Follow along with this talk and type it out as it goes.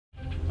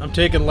I'm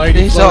taking Lighty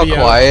He's all Floaty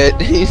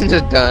quiet. He's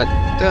just done.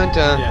 Dun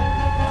dun.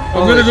 Yeah.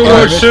 I'm gonna go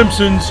watch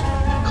Simpsons.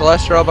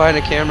 Cholesterol behind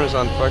the camera's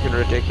on fucking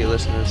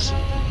ridiculousness.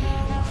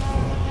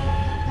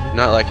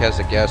 Not like as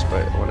a guest,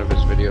 but one of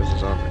his videos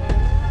is on there.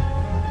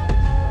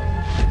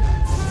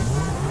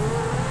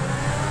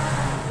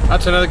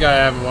 That's another guy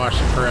I haven't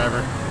watched in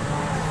forever.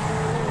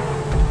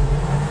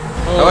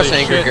 I watched an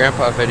Angry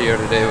Grandpa video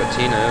today with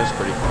Tina. It was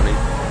pretty funny.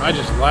 I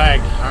just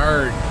lagged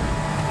hard.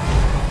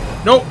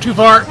 Nope, too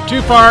far,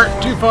 too far,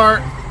 too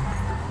far.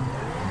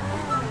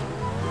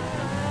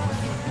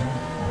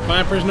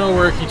 Clampers no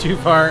worky, too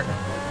far.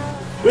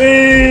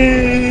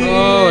 Whee!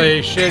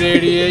 Holy shit,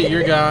 idiot,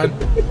 you're gone.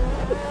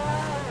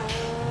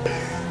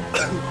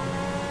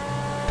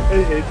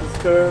 I hate this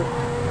car.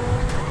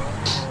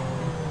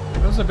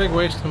 That was a big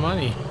waste of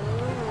money.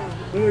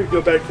 I'm gonna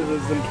go back to the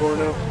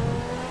Zentorno.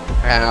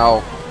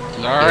 Ow.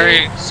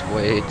 Sorry.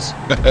 Squades.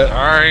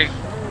 Sorry.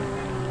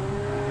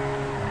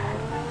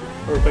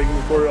 Or if I can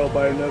afford it, I'll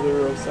buy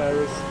another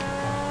Osiris.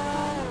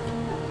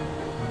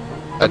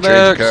 I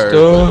trade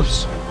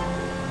cars.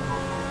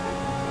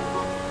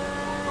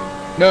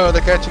 No,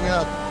 they're catching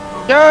up.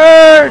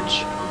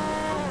 Charge!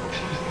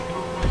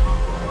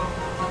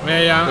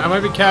 Yeah, I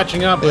might be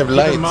catching up, but keep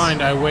lights. in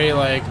mind I weigh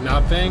like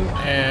nothing,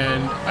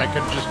 and I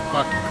could just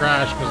fucking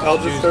crash because I'll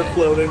just start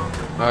floating.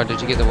 Oh,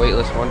 did you get the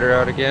Weightless Wonder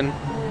out again?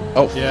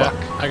 Oh, Yeah,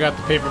 fuck. I got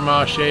the paper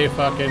mache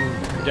fucking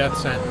death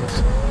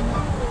sentence.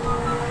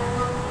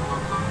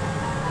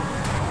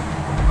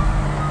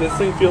 This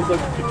thing feels like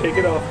if you take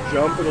it off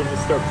jump, it'll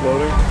just start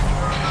floating.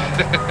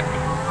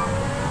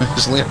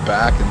 Just lean it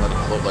back and let it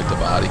float like the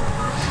body.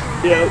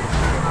 Yeah.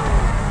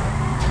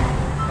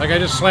 Like I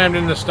just slammed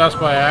into stuff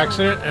by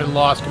accident and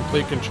lost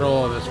complete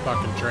control of this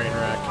fucking train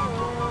wreck.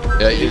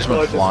 Yeah, you just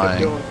went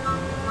flying.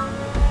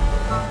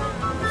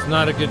 It's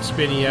not a good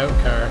spinny out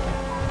car.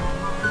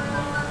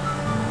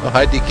 Oh,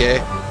 hi,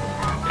 DK.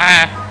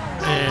 Ah.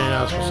 And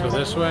I was supposed to go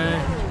this way.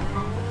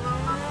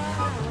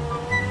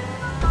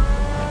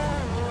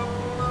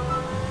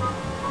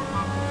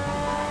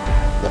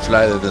 The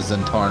fly to the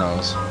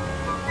Zentornos.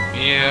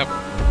 Yep.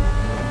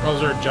 Oh,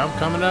 is there a jump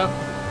coming up?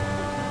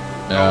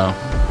 No.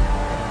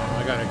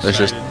 I got excited. There's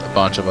just a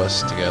bunch of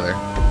us together.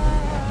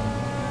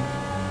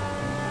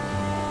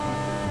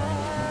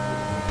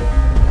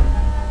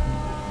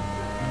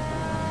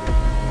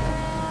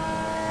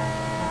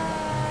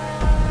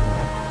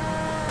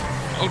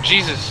 Oh,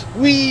 Jesus.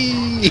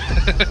 Whee!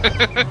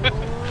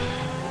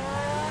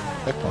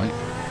 Checkpoint.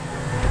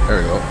 There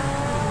we go.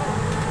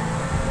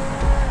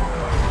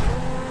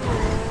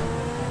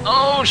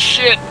 Oh,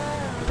 shit.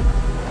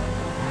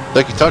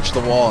 Like you touch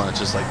the wall and it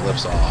just like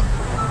lifts off.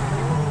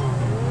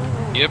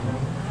 Yep.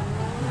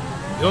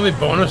 The only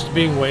bonus to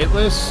being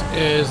weightless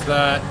is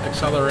that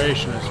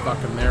acceleration is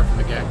fucking there from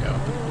the get-go.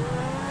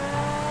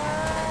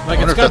 Like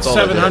wonder it's if got that's all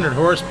they did. 700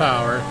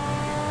 horsepower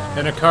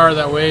in a car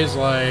that weighs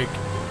like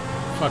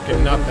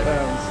fucking nothing.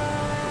 Pounds.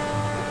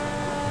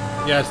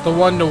 Yeah, it's the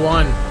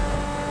 1-to-1.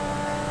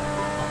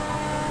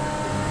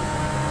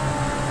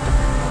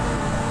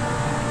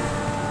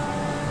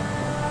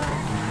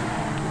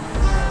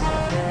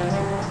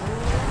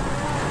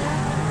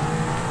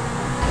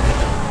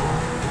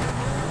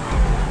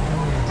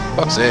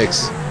 Fuck's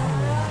sakes.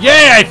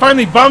 Yay! I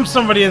finally bumped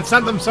somebody and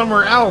sent them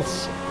somewhere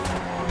else.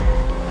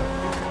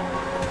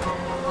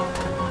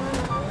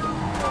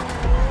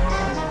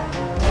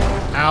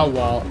 Ow,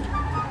 wall.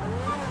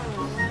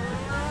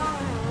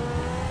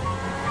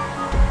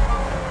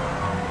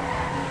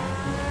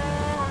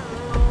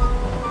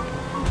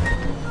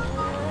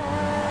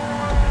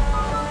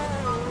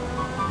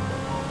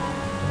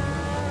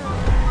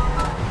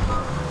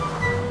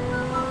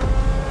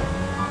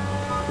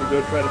 We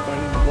go try to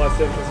find Los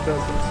Angeles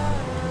Customs.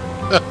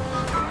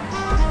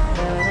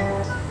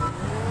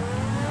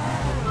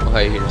 Oh,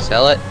 you gonna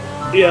sell it?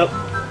 Yep.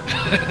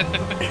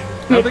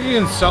 I don't think you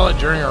can sell it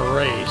during a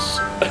race.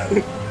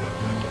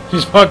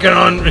 He's fucking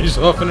on, he's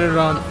hoofing it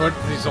on foot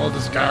because he sold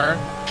his car.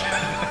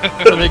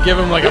 So they give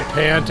him like a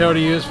panto to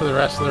use for the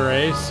rest of the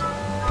race.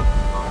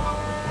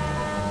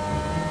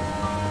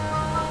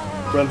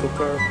 Rental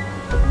car.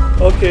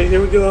 Okay,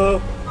 here we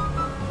go.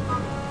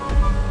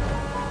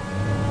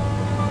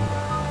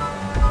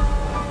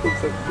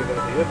 Looks like a good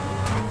idea.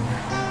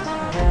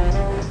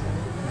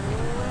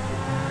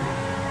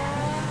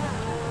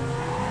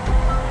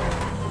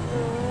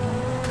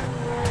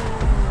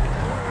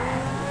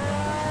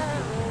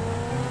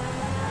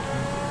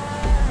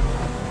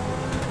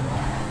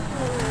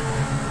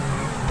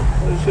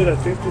 Oh shit, I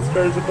think this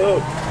car is a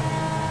boat.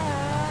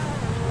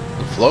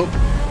 The float?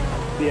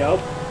 The Alp.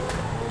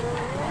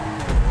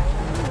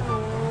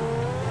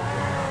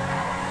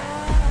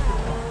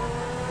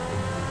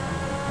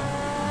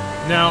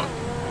 Now,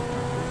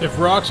 if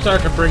Rockstar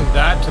could bring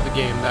that to the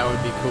game, that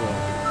would be cool.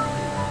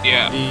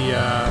 Yeah.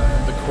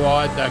 The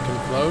quad that can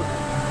float.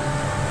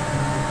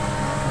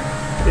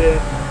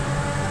 Yeah.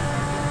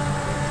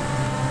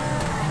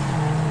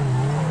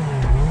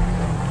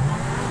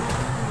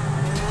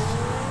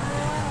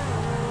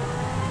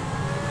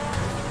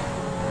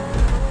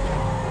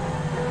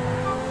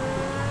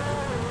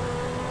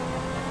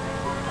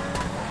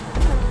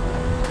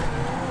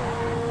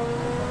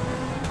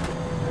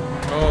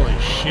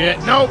 shit.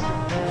 No!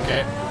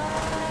 Okay.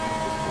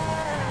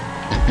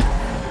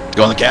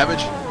 Go on the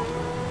cabbage?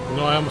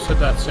 No, I almost hit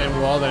that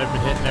same wall that I've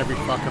been hitting every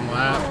fucking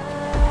lap.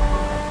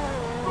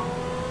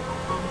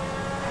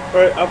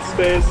 Alright, up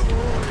space.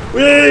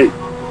 Whee!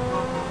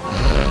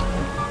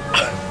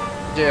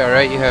 Yeah,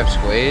 alright, you have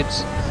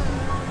squades.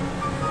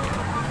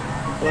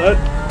 What?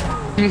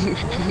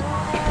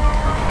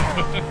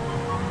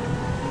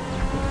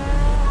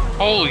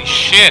 Holy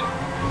shit.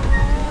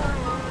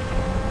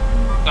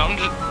 I'm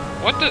just...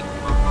 What the...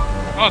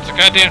 Oh, it's a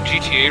goddamn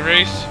GTA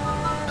race?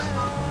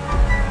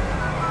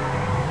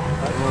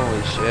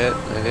 Holy shit,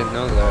 I didn't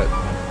know that.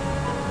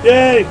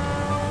 Yay!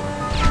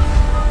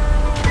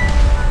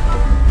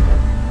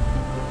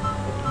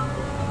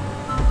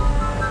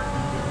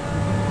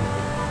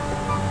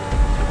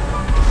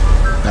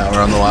 Now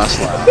we're on the last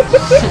lap.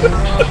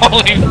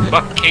 Holy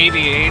fuck,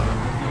 88.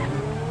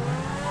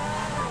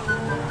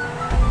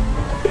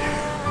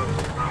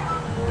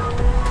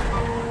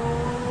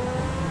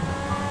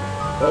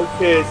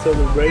 Okay, so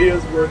the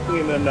radio's working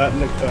and I'm not in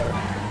the car.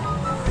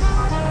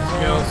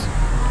 Skills.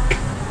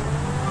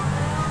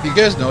 You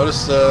guys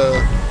notice,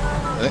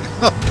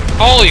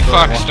 Holy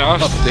fuck,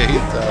 stuff.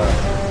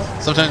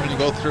 update, sometimes when you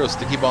go through a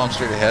sticky bomb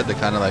straight ahead, they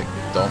kind of like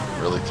don't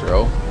really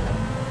throw.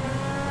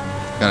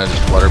 Kind of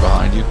just flutter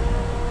behind you.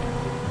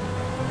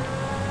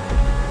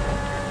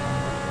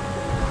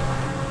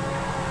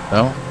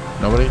 No?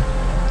 Nobody?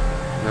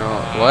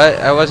 No, what?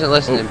 I wasn't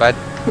listening, bud.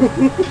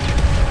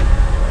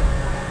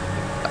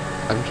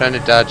 I'm trying to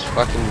dodge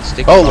fucking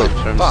sticky Holy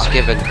bombs from fuck.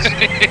 skivens.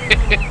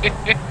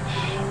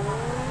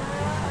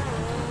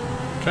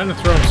 I'm trying to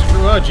throw him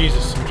straight. Oh,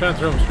 Jesus. I'm trying to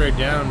throw him straight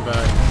down, but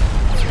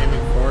it's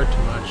aiming forward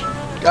too much.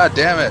 God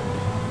damn it.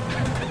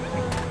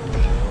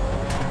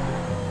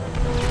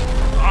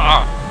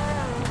 Ah.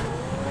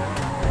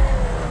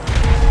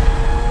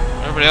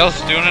 Everybody else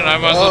is doing it, I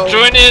might as well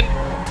join in.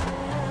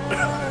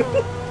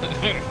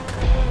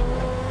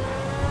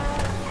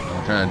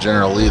 I'm trying to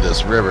General Lee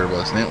this river,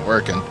 but it ain't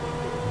working.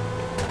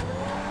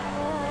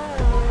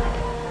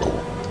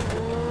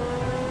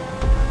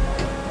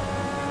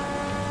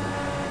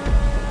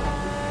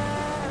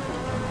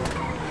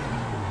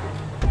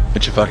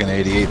 Get your fucking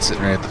 88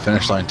 sitting right at the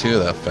finish line too,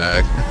 that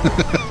fag.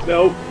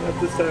 Nope, not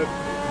this time.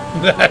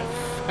 That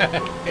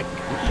fag.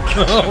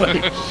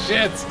 Holy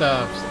shit,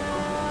 Stubbs.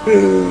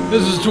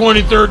 This is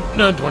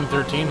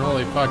 2013.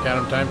 Holy fuck,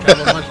 Adam, time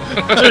travel much?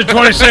 This is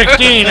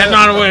 2016. That's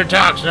not a way to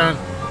talk, son.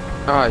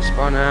 Oh, I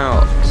spun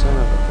out. Son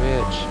of a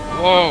bitch.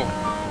 Whoa.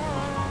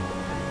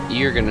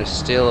 You're gonna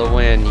steal a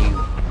win, you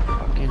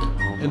fucking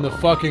homo. In the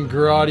fucking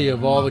Grotti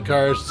of all the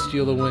cars to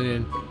steal the win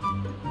in.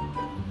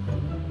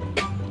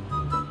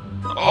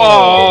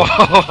 Oh.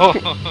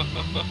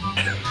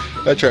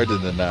 I tried to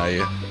deny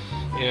you.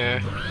 Yeah.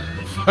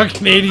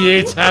 Fucking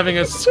 88's having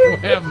a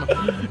swim.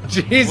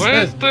 Jesus.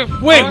 What the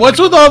Wait, fuck? what's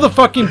with all the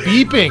fucking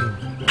beeping?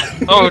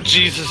 Oh,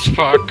 Jesus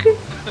fuck.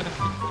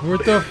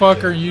 What the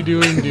fuck are you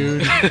doing,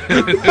 dude?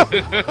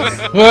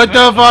 What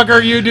the fuck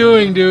are you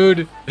doing,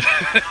 dude?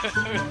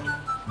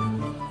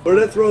 Where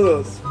did I throw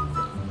those?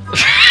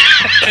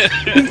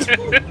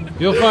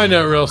 You'll find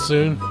out real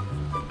soon.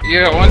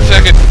 Yeah, 1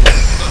 second.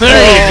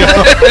 There you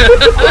go.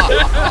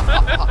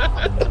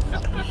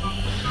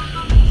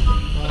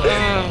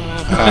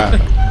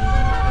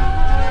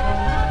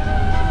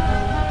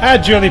 Hi,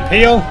 Julie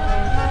Peel.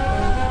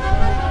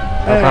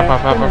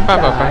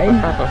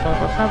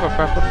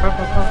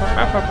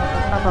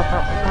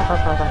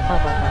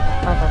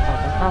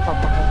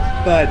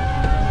 Bud.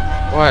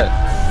 What?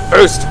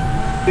 Boost!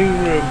 Ding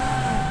room.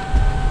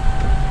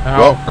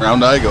 Well,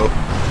 round I go.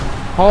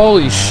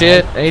 Holy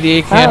shit,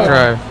 88 can't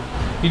drive.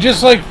 He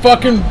just like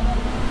fucking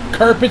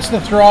carpets the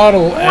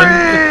throttle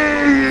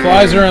and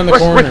flies around the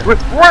corner.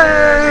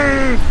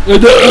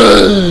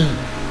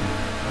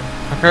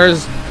 My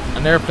car's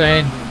an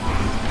airplane.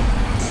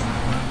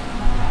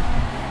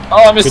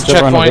 Oh, I missed the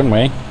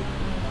checkpoint.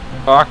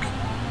 Fuck.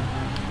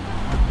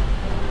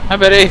 Hi,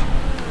 Betty.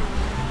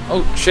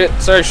 Oh shit,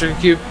 sorry, Sugar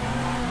Cube.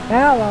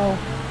 Hello.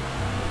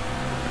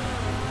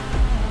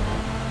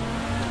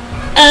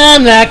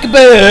 I'm like a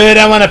bird,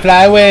 I wanna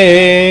fly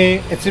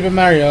away. It's Super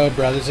Mario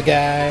Brothers a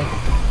guy.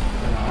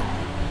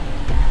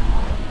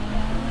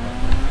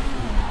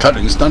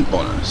 Cutting stunt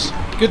bonus.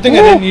 Good thing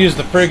I didn't use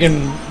the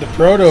friggin' the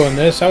proto in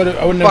this. I would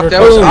never. Fuck,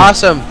 that was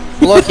awesome.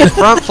 Look, you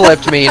front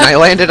flipped me and I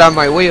landed on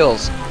my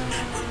wheels.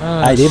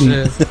 Oh, I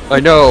didn't. shit. I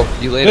know,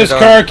 you landed This on...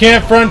 car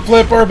can't front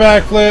flip or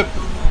back flip.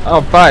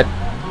 Oh, bud.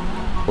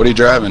 What are you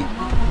driving?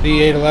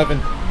 The 811.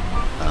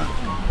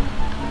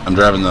 I'm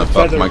driving the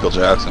fuck Feather. Michael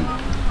Jackson.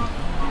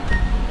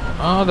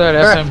 Oh, that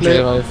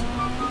FMJ life.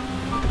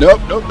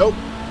 Nope, nope, nope.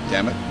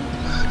 Damn it.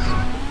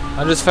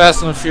 I'm just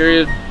Fast and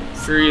Furious,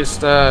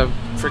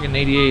 freaking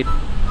 88.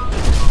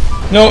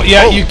 No,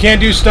 yeah, you can't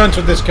do stunts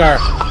with this car.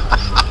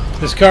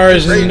 This car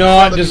is Right in not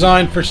front of me.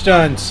 designed for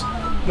stunts.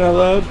 Not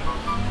allowed?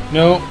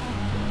 No.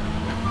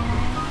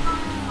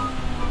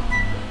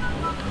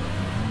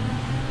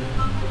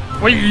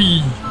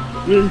 Whee!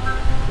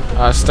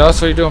 Stas,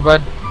 what are you doing,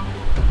 bud?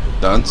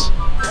 Dunce.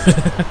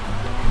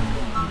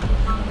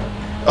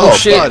 Oh,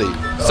 shit. buddy.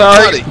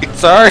 Sorry. Buddy.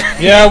 Sorry.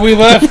 Yeah, we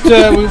left.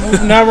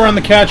 Now we're on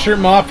the Cat Shirt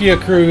Mafia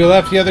crew. We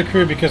left the other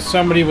crew because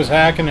somebody was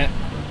hacking it.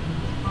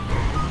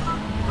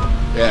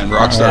 Yeah, and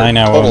Rockstar I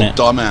know, total own it.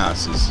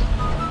 dumbasses.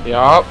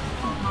 Yup.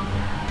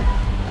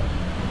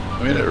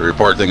 I made a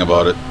report thing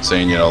about it,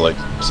 saying, you know, like,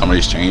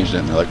 somebody's changed it,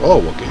 and they're like, oh,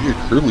 we'll get your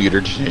crew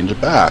leader to change it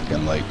back,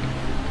 and like...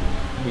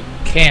 We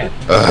can't.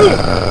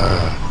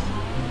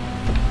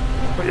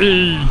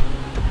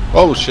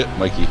 Oh, shit,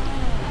 Mikey.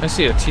 I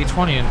see a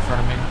T20 in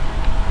front of me.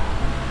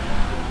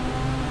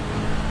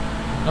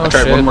 Oh, I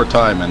tried shit. one more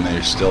time, and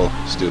they're still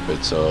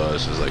stupid, so I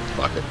was just like,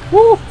 fuck it.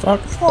 Woo! Fuck.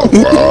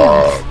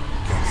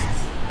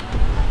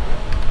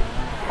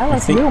 I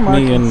think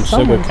me and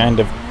Sugar kind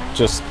of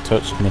just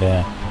touched me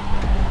there.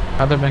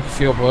 How'd that make you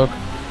feel, Bloke?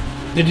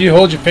 Did you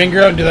hold your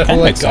finger out and do that whole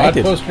Kinda like God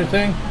excited. poster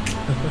thing?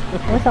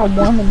 Look how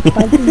warm and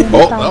fuzzy and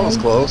Oh, that was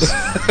close.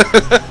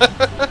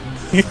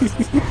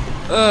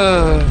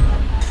 Uh,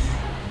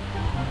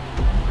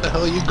 What the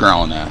hell are you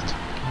growling at?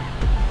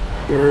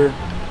 Or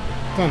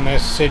It's not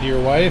nice to say to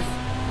your wife.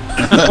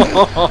 Then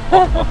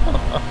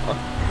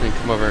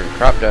come over and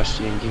crop dust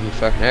you and give you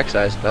fucking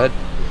excise, bud.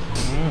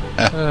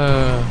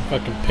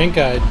 Fucking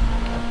pink-eyed.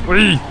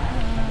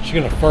 She's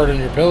gonna fart on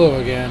your pillow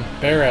again.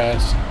 Bare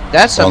ass.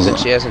 That's something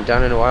Sounds- she hasn't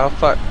done in a while.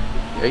 Fuck.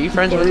 Are you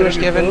friends with her, Fart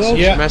on your Skivens? pillow?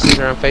 Yeah. Message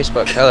her on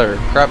Facebook. Tell her.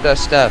 Crop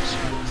dust stuffs.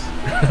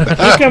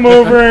 You come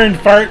over and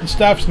fart and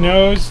stuff's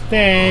nose.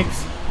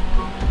 Thanks.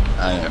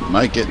 I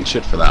might get in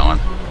shit for that one.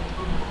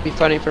 Be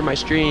funny for my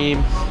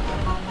stream.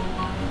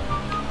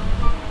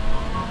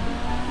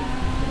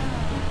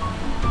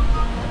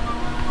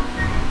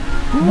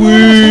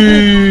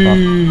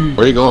 Wee.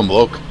 Where you going,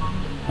 bloke?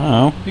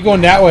 Oh. You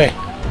going that way?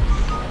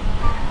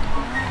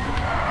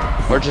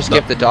 Or just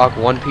give the dog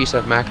one piece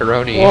of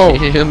macaroni. Whoa.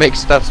 He'll make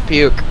stuffs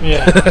puke.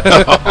 Yeah.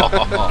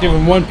 Give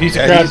him one piece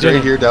of Yeah, crab he's right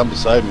dinner. here down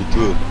beside me,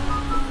 too.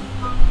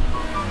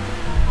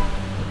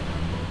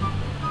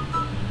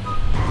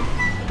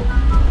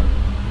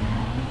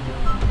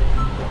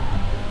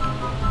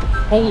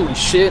 holy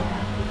shit.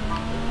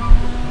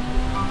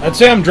 I'd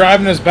say I'm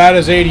driving as bad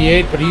as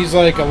 88, but he's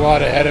like a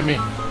lot ahead of me.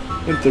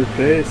 into their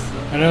face.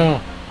 I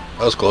know.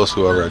 That was close,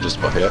 whoever I just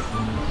about hit.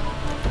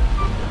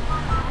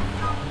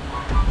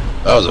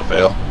 That was a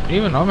fail.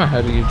 Even I'm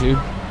ahead of you, dude.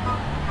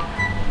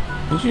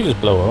 Did you just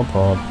blow up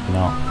or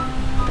no?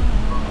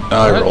 No,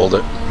 I rolled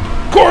it.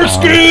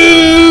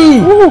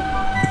 Corkscrew!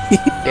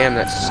 Damn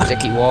that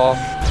sticky wall.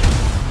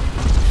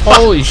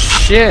 Holy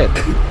shit.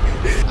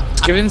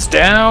 Skivens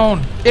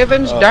down.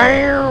 Given's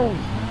down.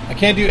 I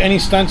can't do any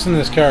stunts in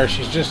this car.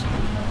 She's just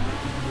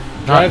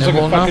drives like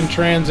a nimble fucking enough?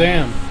 Trans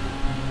Am.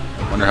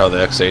 Wonder how the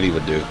X80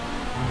 would do.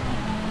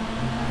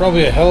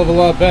 Probably a hell of a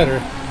lot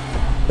better.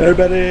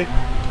 Everybody,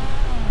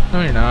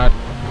 No, you're not.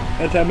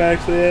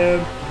 anti-maxi am.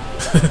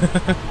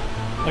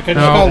 Like I just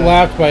No. got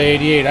lapped by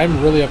 88.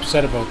 I'm really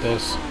upset about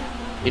this.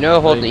 You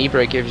know holding the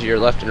e-brake gives you your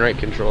left and right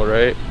control,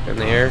 right? In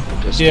the air?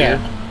 To steer?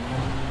 Yeah.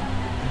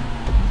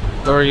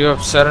 So are you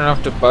upset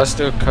enough to bust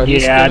a Cuddy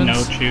Yeah, Skivens? no,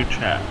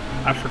 Chooch.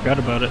 I forgot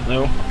about it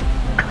though.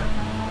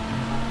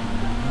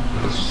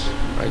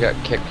 I got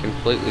kicked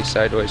completely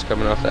sideways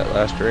coming off that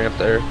last ramp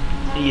there.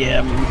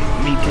 Yeah,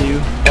 me too.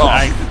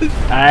 I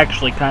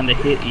actually kind of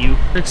hit you,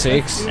 For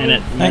sakes. and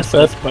it Thanks, messed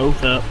us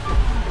both up.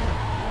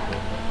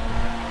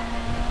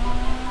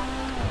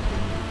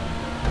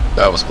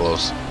 That was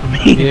close.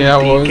 Me Yeah,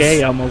 it and was.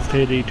 DK almost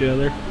hit each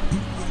other.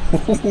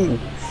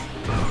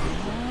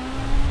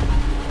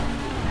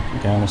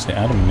 Okay, I almost hit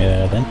Adam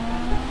there then.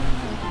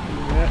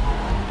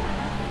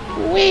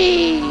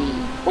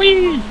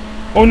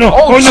 Oh no!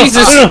 Oh, no!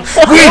 Jesus.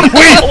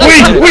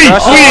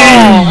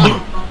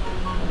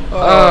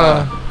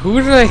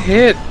 Who did I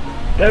hit?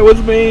 That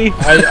was me.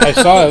 I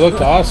saw it.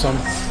 Looked awesome.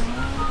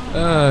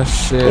 Oh,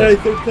 shit. Hey,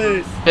 third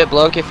place. Hey,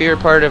 bloke, if you were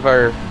part of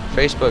our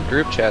Facebook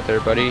group chat there,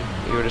 buddy,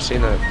 you would have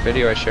seen the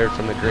video I shared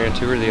from the Grand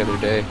Tour the other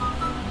day.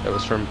 That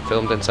was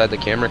filmed inside the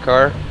camera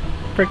car.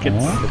 Frickin'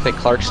 What? I think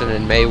Clarkson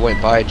and May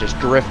went by just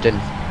drifting.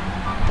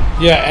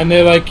 Yeah, and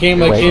they like came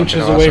like Wait.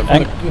 inches Fucking away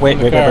awesome. from the, Wait,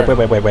 from wait, the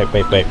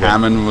car. wait.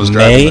 Hammond was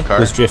driving May the car.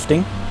 was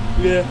drifting.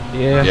 Yeah.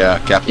 Yeah. Yeah,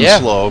 Captain Yeah.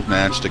 Slow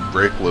managed to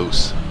break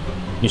loose.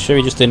 You sure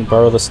he just didn't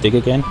borrow the stick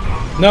again?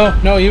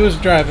 No, he was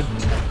driving.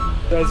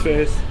 That was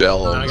face.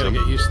 Bell Now I owns gotta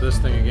him. get used to this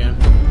thing again.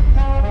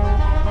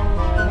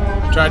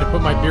 I tried to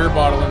put my beer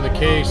bottle in the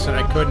case and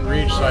I couldn't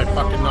reach, so I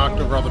fucking knocked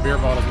over all the beer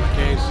bottles in the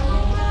case.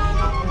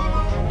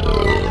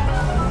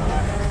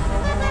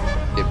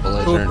 Get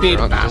belligerent Poopy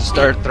drunk, bastard. just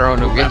start throwing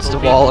them against the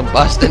Poopy. wall and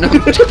busting them.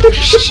 They're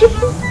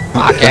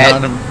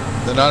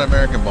Pocket. not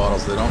American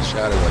bottles. They don't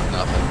shatter like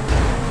nothing.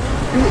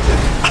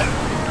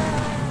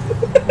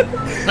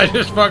 I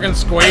just fucking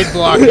squade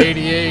blocked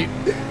 88.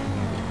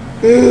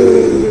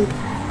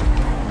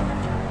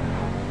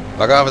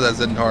 Fuck off with that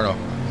Zentorno.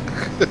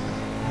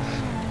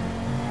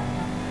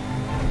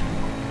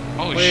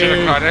 Holy shit,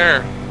 I caught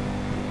air.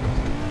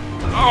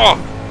 Oh!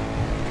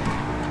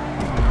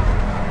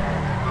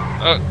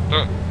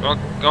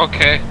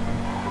 Okay.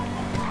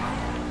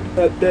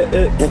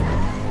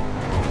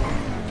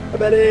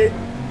 Everybody.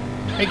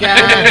 Hey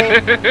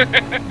guys.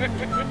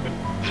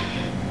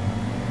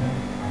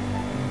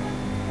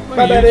 Look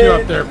at you two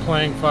up there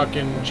playing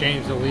fucking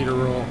change the leader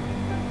rule.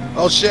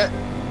 Oh shit!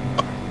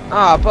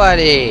 Aw,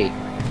 buddy!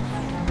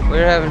 We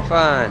were having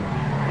fun.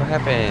 What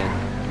happened?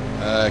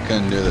 I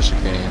couldn't do the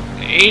chicane.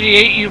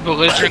 88, you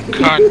belligerent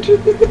cunt.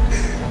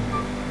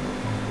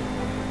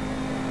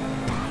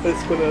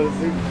 That's when I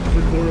was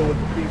ignoring with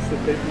a piece of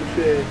paper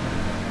mache.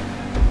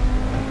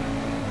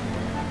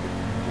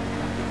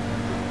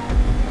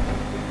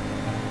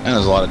 And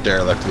there's a lot of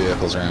derelict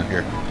vehicles around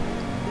here.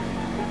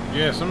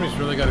 Yeah, somebody's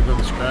really got to go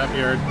to the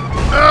scrapyard.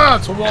 Ah,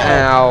 it's a wall.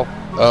 Ow.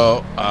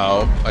 Oh,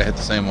 ow. I hit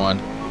the same one.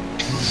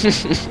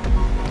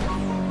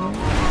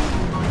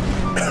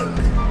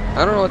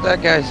 I don't know what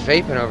that guy's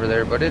vaping over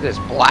there, but it is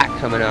black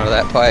coming out of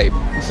that pipe.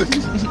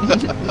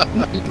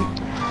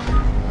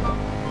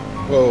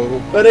 Whoa.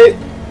 Buddy!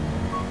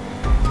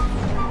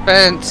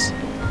 Fence.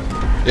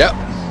 Yep.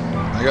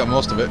 I got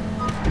most of it.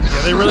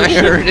 Yeah, they really I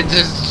should. heard it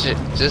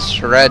just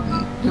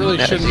shredding. They really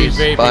As shouldn't he be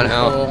vaping spun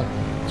out. coal.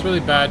 It's really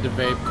bad to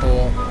vape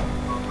coal.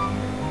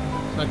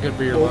 It's not good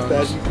for your Old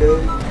bad lungs.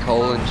 UK.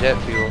 Coal and jet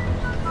fuel.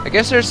 I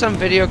guess there's some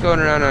video going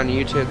around on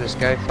YouTube. This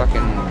guy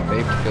fucking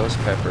vaped ghost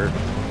pepper.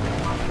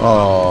 That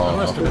Oh,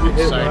 must have been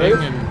exciting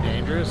and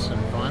dangerous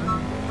and fun.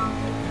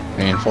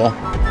 painful.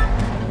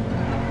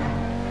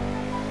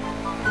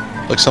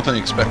 Like something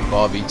you expect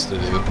Bob Eats to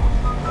do.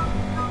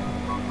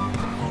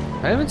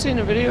 I haven't seen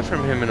a video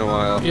from him in a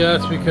while. Yeah,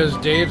 that's because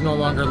Dave's no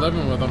longer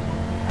living with him.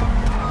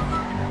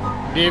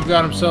 Dave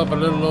got himself a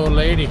little old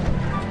lady.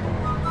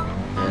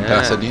 Yeah.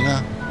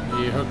 Pasadena?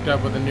 He hooked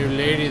up with a new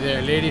lady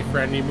there, lady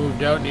friend. He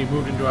moved out and he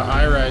moved into a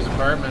high-rise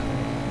apartment.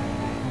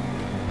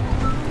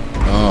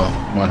 Oh,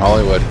 one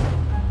Hollywood.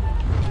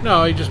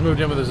 No, he just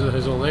moved in with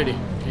his old lady.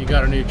 He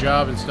got a new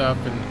job and stuff,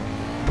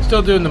 and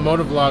still doing the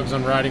motovlogs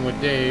on Riding with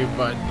Dave,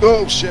 but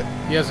Oh shit.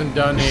 he hasn't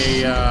done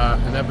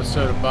an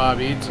episode of Bob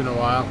Eats in a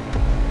while.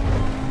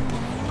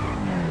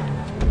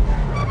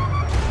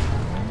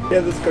 Yeah,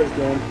 this car's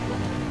gone.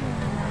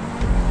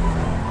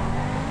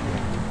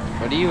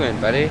 What are you in,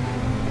 buddy?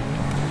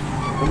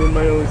 I'm in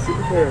my only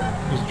supercar.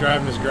 He's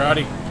driving his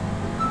Grotti.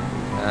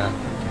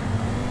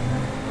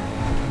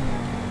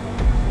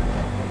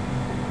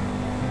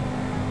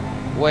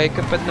 Wake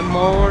up in the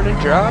morning,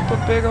 drop a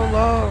big ol'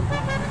 log.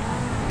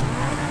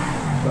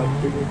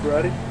 About big old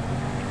Grotti.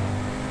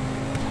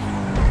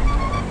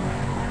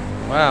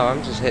 Wow,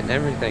 I'm just hitting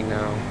everything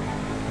now.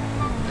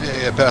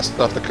 Yeah, I passed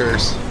off the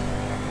curse.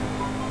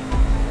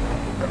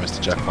 I missed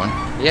the checkpoint.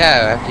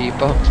 Yeah, after you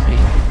bumped me.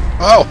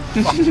 Oh!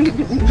 Fuck.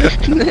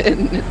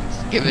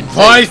 Give it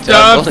Hi,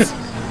 Stubbs!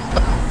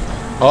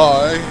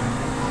 Hi!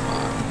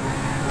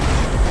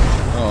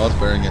 Oh, that's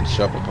better than getting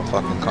shoved up a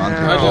fucking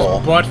concrete I hole.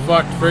 just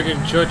butt-fucked friggin'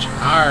 Chooch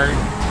hard.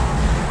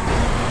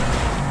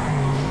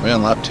 Are we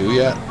on lap 2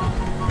 yet?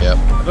 Yep.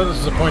 I thought this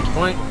was a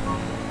point-to-point.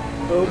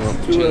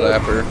 Oops, Two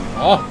lapper.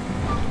 Oh!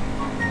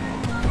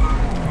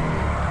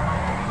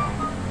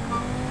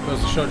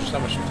 Goes to show just how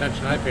much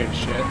attention I pay to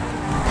shit.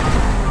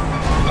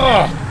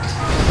 Oh!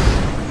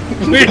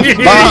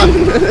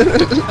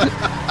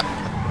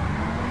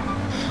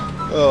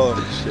 Oh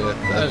shit.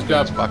 I That just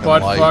got thing's fucking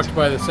butt light. fucked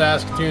by the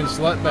Saskatoon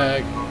slut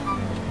bag.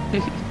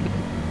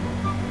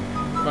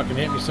 Fucking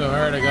hit me so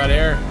hard I got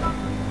air.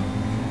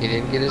 He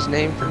didn't get his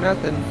name for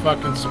nothing.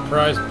 Fucking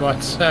surprise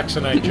butt sex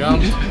and I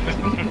jumped.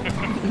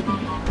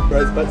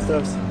 Rise butt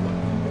stuffs.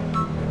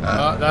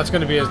 That's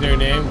gonna be his new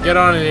name. Get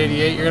on at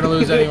 88, you're gonna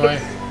lose anyway.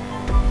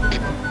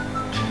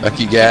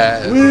 Lucky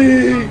gas.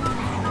 Whee!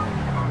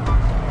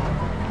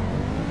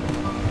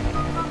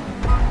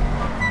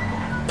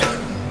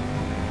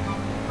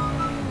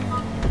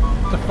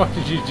 What the fuck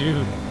did you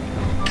do?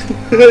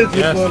 Just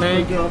Yes, launched my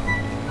Hank? car off.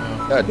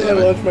 God Yeah, I damn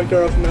it. launched my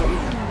car off the mountain.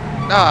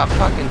 Ah,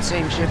 fucking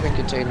same shipping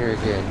container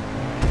again.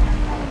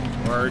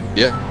 Word.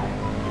 Yeah.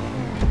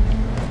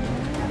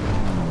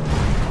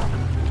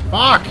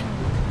 Fuck!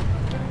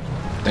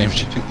 Same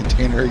shipping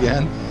container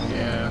again.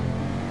 Yeah.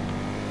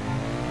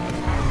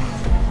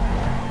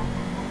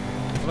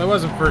 Well, I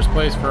was in first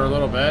place for a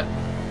little bit.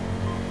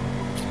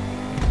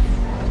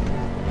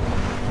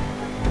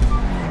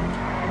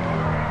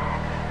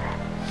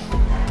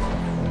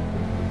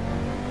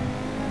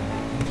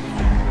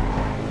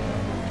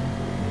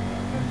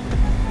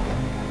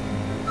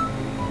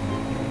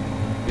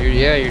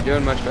 You're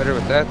doing much better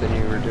with that than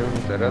you were doing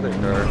with that other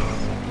car.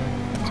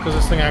 It's because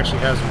this thing actually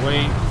has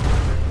weight.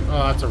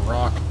 Oh, that's a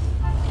rock.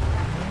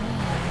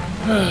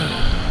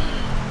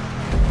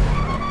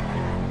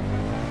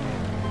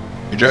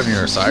 You driving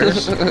your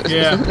Osiris?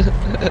 Yeah.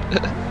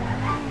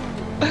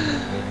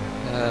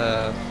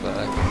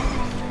 Fuck.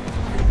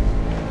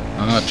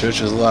 Oh,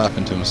 Church is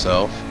laughing to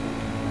himself.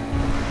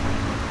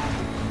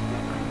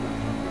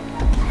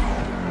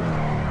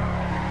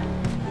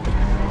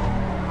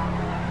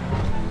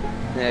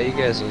 Yeah, you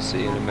guys will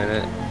see in a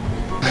minute.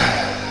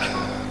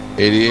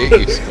 88,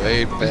 you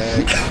spade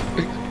bag.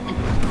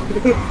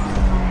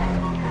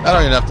 I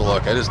don't even have to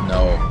look, I just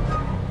know.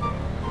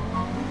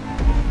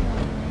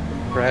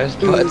 Surprise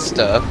butt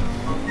stuff.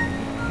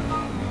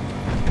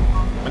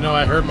 I know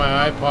I heard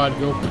my iPod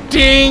go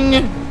ding!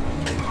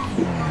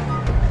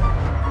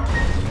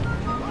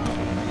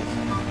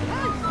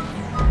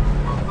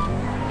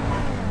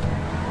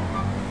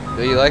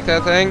 Do you like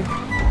that thing?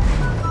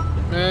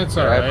 It's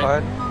Your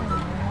alright. iPod?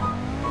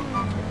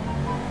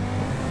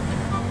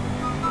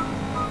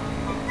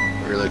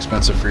 Really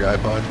expensive for your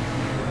iPod.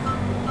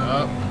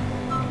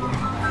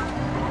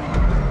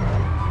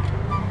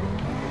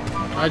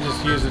 I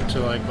just use it to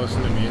like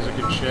listen to music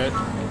and shit.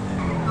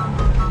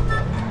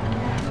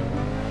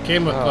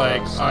 Came with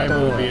like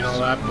iMovie and all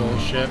that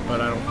bullshit,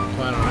 but I don't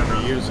plan on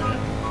ever using it.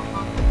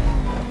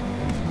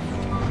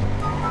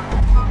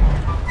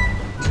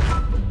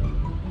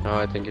 No,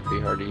 I think it'd be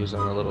hard to use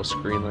on a little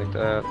screen like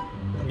that.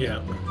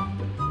 Yeah.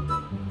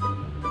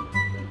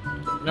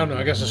 No,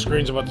 I guess the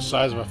screen's about the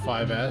size of a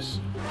 5S.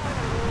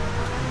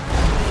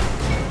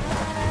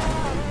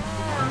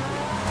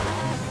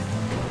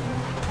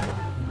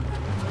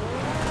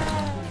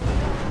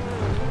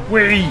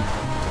 Wait!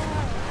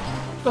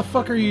 What the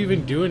fuck are you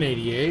even doing,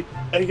 88?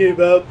 I gave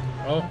up.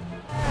 Oh.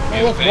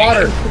 Oh, look,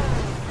 water!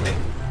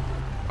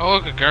 Oh,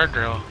 look, a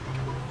guardrail.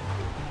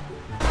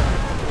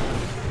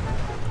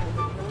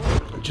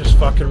 Just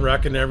fucking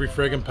wrecking every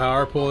friggin'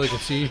 power pole you can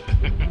see.